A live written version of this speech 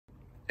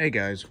Hey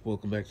guys,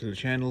 welcome back to the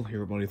channel, here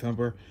with Money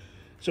Thumper.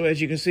 So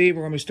as you can see,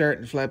 we're going to be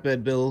starting the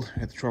flatbed build,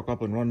 get the truck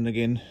up and running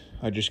again.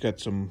 I just got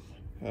some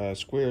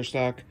square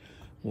stock,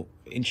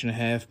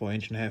 1.5 by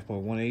 1.5 by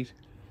 1/8.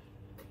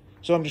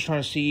 So I'm just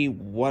trying to see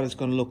what it's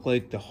going to look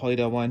like, the height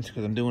I want,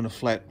 because I'm doing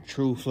a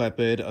true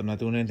flatbed. I'm not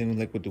doing anything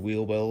like with the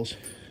wheel wells.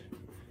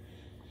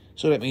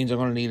 So that means I'm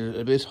going to need it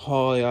a bit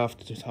high off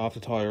the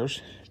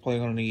tires. Probably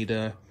going to need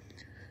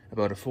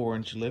about a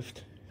 4-inch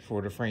lift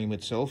for the frame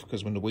itself,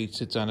 because when the weight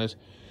sits on it,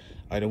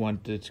 I don't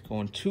want it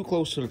going too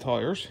close to the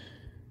tires.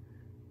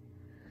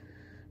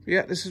 But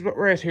yeah, this is what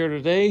we're at here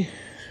today.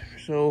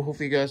 So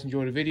hopefully you guys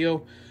enjoy the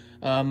video.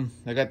 I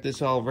got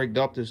this all rigged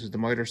up. This is the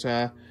miter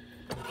saw.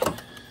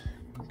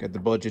 Got the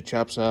budget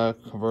chop saw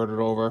converted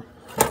over.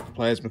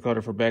 Plasma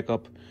cutter for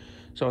backup.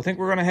 So I think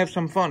we're gonna have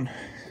some fun.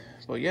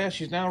 But yeah,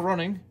 she's now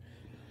running.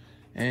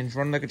 And it's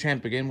running like a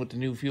champ again with the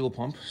new fuel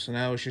pump. So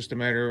now it's just a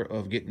matter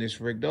of getting this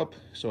rigged up.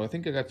 So I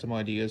think I got some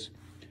ideas.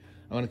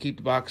 I'm gonna keep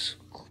the box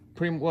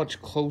pretty much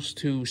close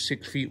to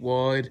 6 feet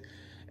wide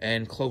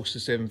and close to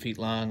 7 feet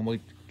long. I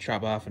might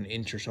chop off an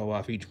inch or so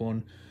off each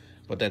one,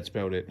 but that's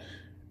about it.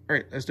 All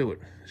right, let's do it.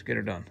 Let's get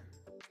her done.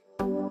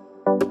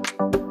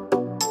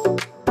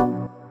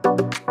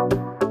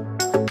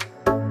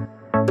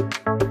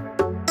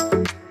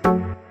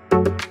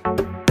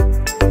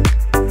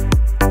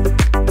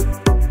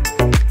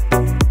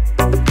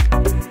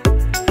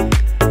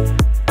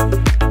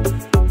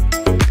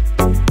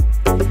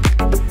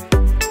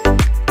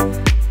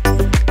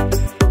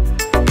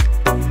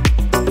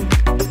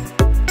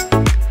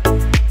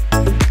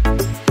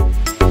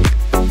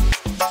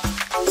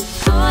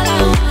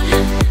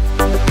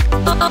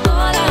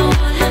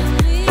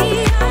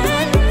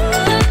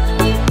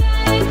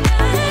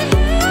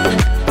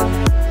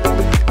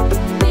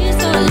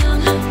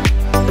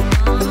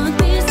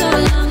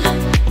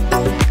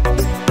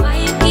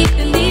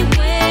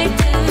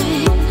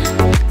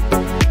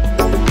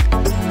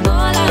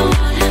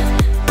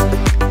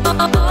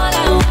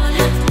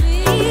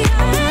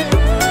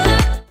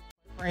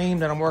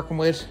 That I'm working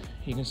with,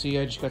 you can see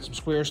I just got some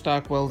square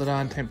stock welded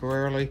on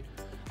temporarily.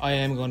 I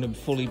am going to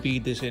fully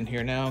bead this in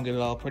here now and get it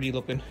all pretty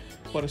looking,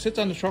 but it sits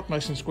on the truck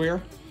nice and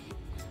square.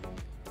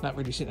 Not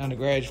really sitting on the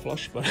garage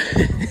flush, but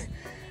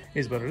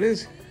is what it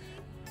is.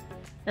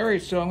 All right,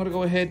 so I'm going to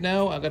go ahead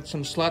now. I got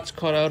some slots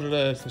cut out of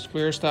the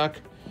square stock,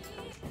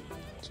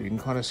 so you can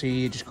kind of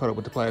see, just cut it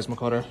with the plasma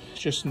cutter.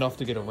 It's just enough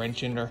to get a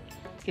wrench in there,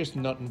 just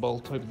nut and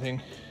bolt type of thing.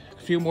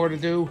 A few more to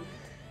do,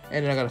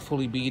 and then I got to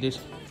fully bead it.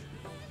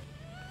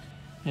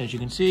 As you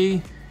can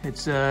see,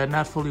 it's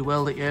not fully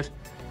welded yet,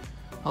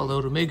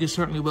 although the MIG is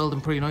certainly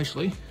welding pretty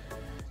nicely.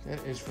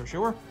 That is for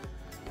sure.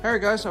 All right,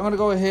 guys, so I'm gonna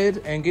go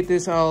ahead and get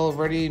this all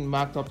ready and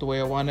mocked up the way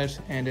I want it,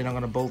 and then I'm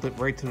gonna bolt it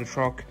right to the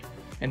truck,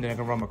 and then I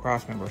can run my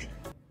cross members.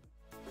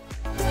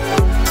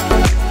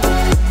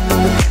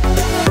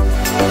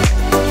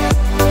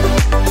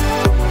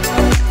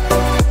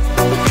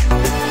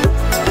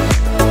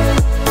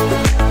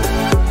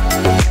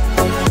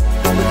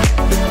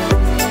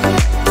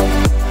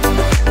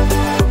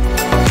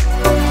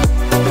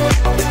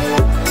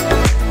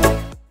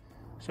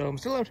 So I'm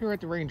still out here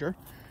at the Ranger.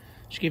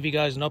 Just give you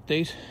guys an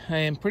update. I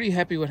am pretty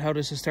happy with how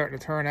this is starting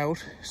to turn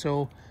out.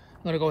 So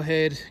I'm gonna go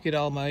ahead, get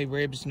all my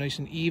ribs nice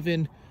and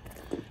even,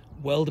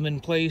 weld them in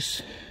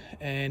place,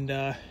 and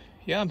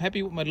yeah, I'm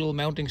happy with my little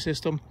mounting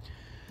system.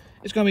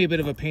 It's gonna be a bit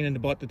of a pain in the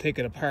butt to take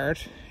it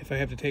apart if I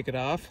have to take it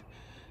off.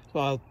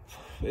 Well,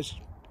 it's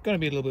gonna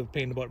be a little bit of a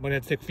pain in the butt. Might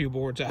have to take a few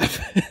boards off.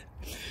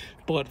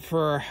 But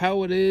for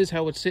how it is,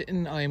 how it's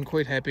sitting, I am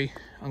quite happy.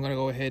 I'm gonna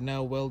go ahead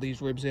now, weld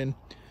these ribs in.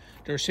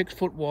 They're 6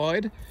 foot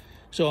wide,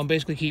 so I'm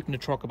basically keeping the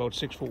truck about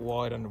 6 foot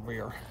wide on the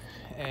rear.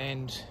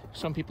 And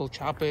some people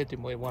chop it, they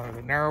might want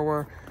it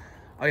narrower.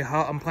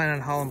 I'm planning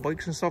on hauling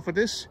bikes and stuff with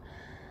this,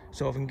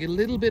 so if I can get a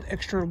little bit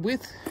extra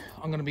width,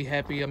 I'm gonna be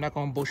happy. I'm not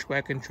going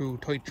bushwhacking through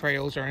tight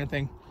trails or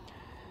anything.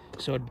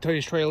 So the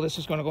tightest trail this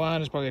is gonna go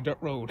on is probably a dirt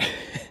road.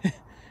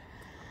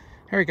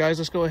 All right, guys,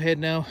 let's go ahead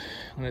now.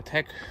 I'm gonna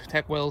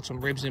tack weld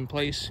some ribs in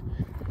place,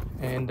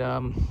 and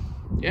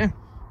yeah,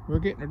 we're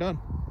getting her done.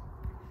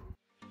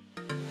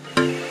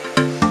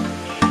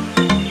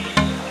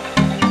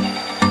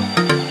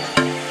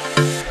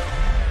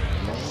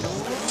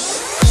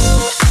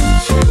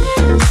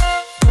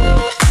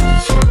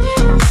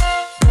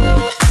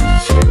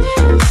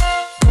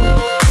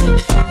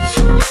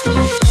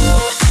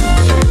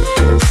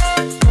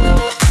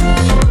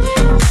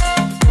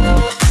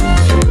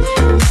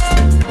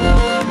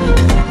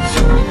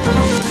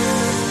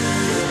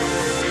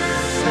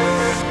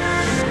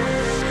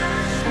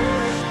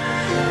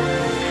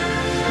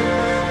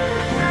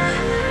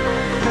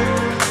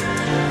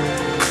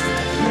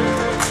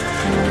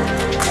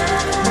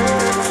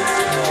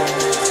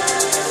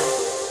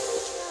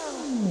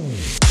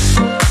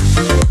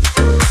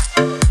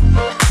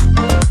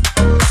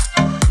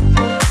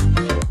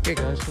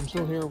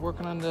 Still here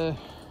working on the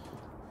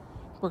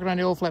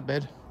old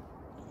flatbed.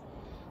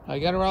 I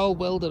got her all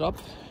welded up.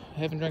 I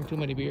haven't drank too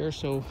many beers,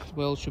 so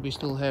welds should be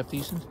still half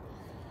decent.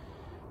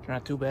 They're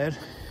not too bad.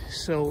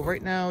 So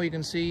right now you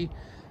can see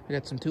I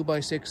got some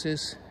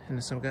 2x6s and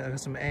I got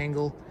some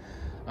angle.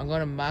 I'm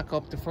gonna mock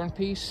up the front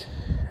piece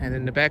and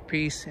then the back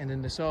piece and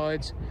then the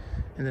sides.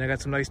 And then I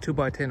got some nice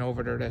 2x10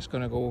 over there that's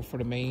gonna go for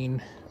the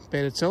main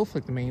bed itself,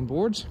 like the main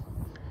boards.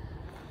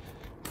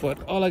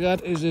 But all I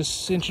got is this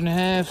 1.5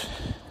 inch.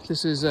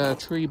 This is a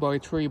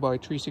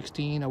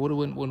 3x3x316. I would have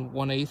went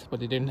 1/8, but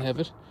they didn't have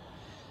it.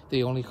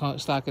 They only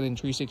stock it in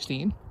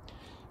 316.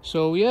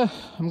 So yeah,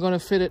 I'm gonna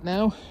fit it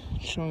now.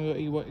 Showing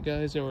you what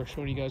guys, or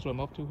showing you guys what I'm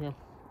up to here.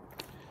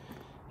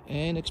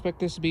 And expect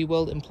this to be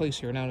welded in place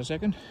here now in a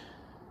second.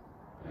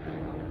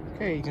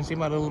 Okay, you can see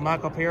my little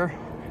mock up here.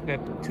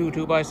 Got two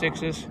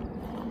 2x6s.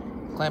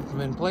 Clamp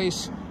them in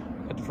place.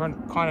 Got the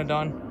front kind of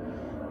done.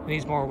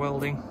 Needs more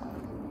welding.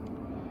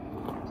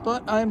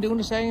 But I'm doing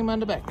the same on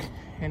the back.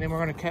 And then we're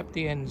going to cap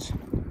the ends.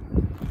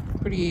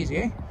 Pretty easy,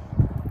 eh?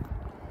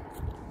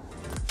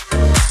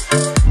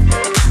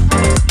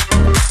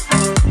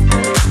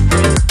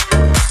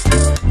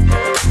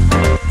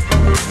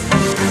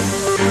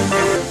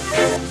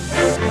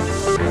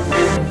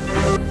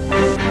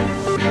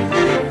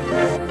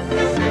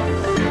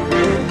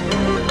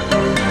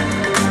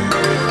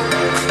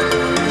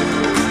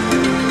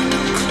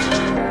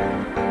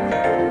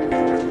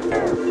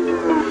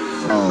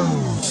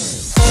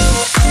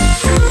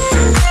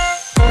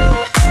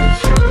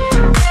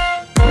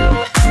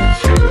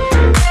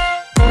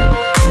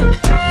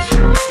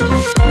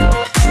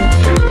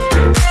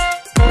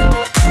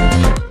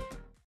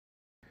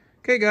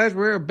 Okay guys,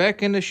 we're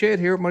back in the shed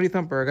here at Muddy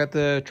Thumper. I got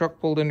the truck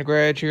pulled in the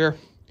garage here.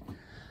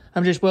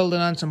 I'm just welding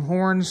on some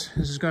horns.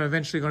 This is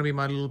eventually going to be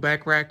my little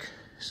back rack,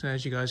 so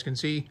as you guys can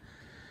see.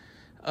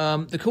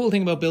 The cool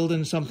thing about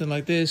building something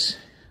like this,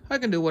 I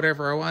can do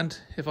whatever I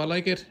want. If I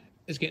like it,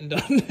 it's getting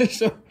done.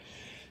 So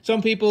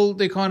some people,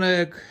 they kind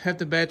of have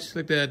to match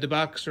like the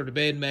box or the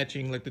bed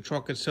matching like the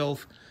truck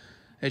itself.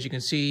 As you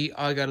can see,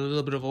 I got a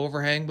little bit of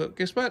overhang, but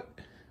guess what?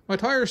 My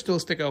tires still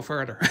stick out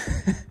further.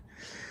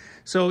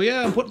 So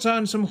yeah, I'm putting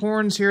on some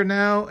horns here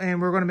now,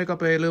 and we're going to make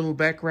up a little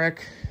back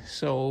rack.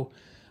 So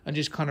I'm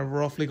just kind of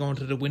roughly going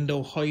to the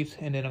window height,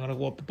 and then I'm going to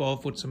go up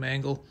above with some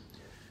angle.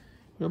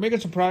 We're making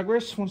some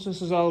progress. Once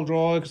this is all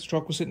dry, because the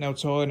truck was sitting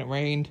outside and it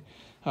rained,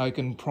 I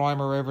can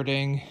primer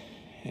everything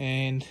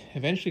and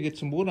eventually get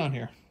some wood on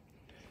here.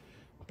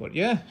 But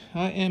yeah,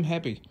 I am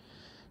happy.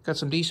 Got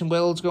some decent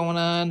welds going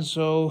on,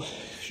 so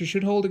she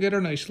should hold together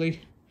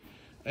nicely.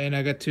 And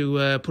I got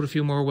to put a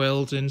few more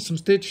welds in. Some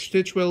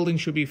stitch welding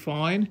should be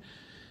fine.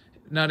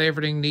 Not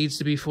everything needs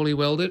to be fully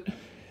welded,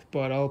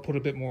 but I'll put a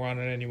bit more on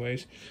it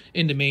anyways,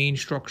 in the main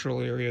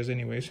structural areas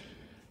anyways.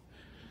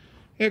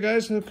 Yeah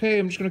guys, okay,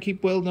 I'm just going to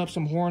keep welding up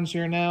some horns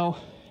here now.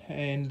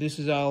 And this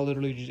is all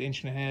literally just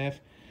 1.5 inches.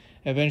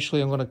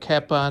 Eventually I'm going to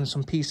cap on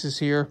some pieces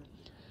here.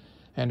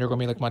 And they're going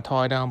to be like my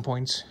tie down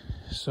points.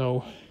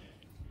 So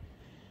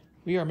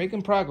we are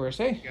making progress,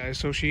 eh? Guys,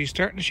 so she's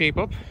starting to shape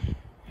up.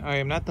 I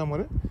am not done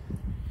with it.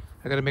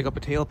 I got to make up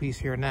a tailpiece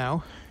here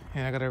now,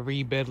 and I got to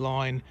re-bed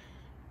line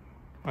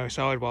my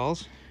side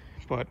walls,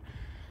 but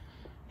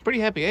pretty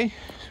happy, eh?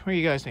 What do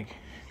you guys think?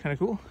 Kind of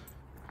cool?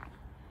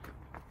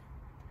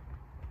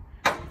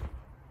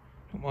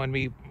 Don't mind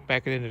me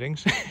backing into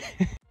things.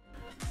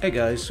 Hey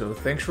guys, so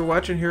thanks for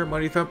watching here at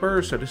Muddy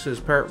Thumper. So this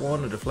is part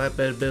 1 of the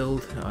flatbed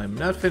build. I'm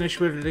not finished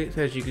with it,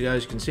 as you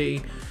guys can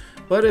see.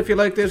 But if you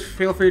liked it,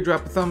 feel free to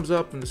drop a thumbs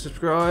up and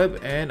subscribe,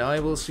 and I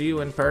will see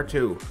you in part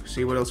 2.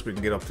 See what else we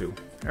can get up to.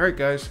 Alright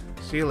guys,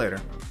 see you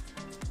later.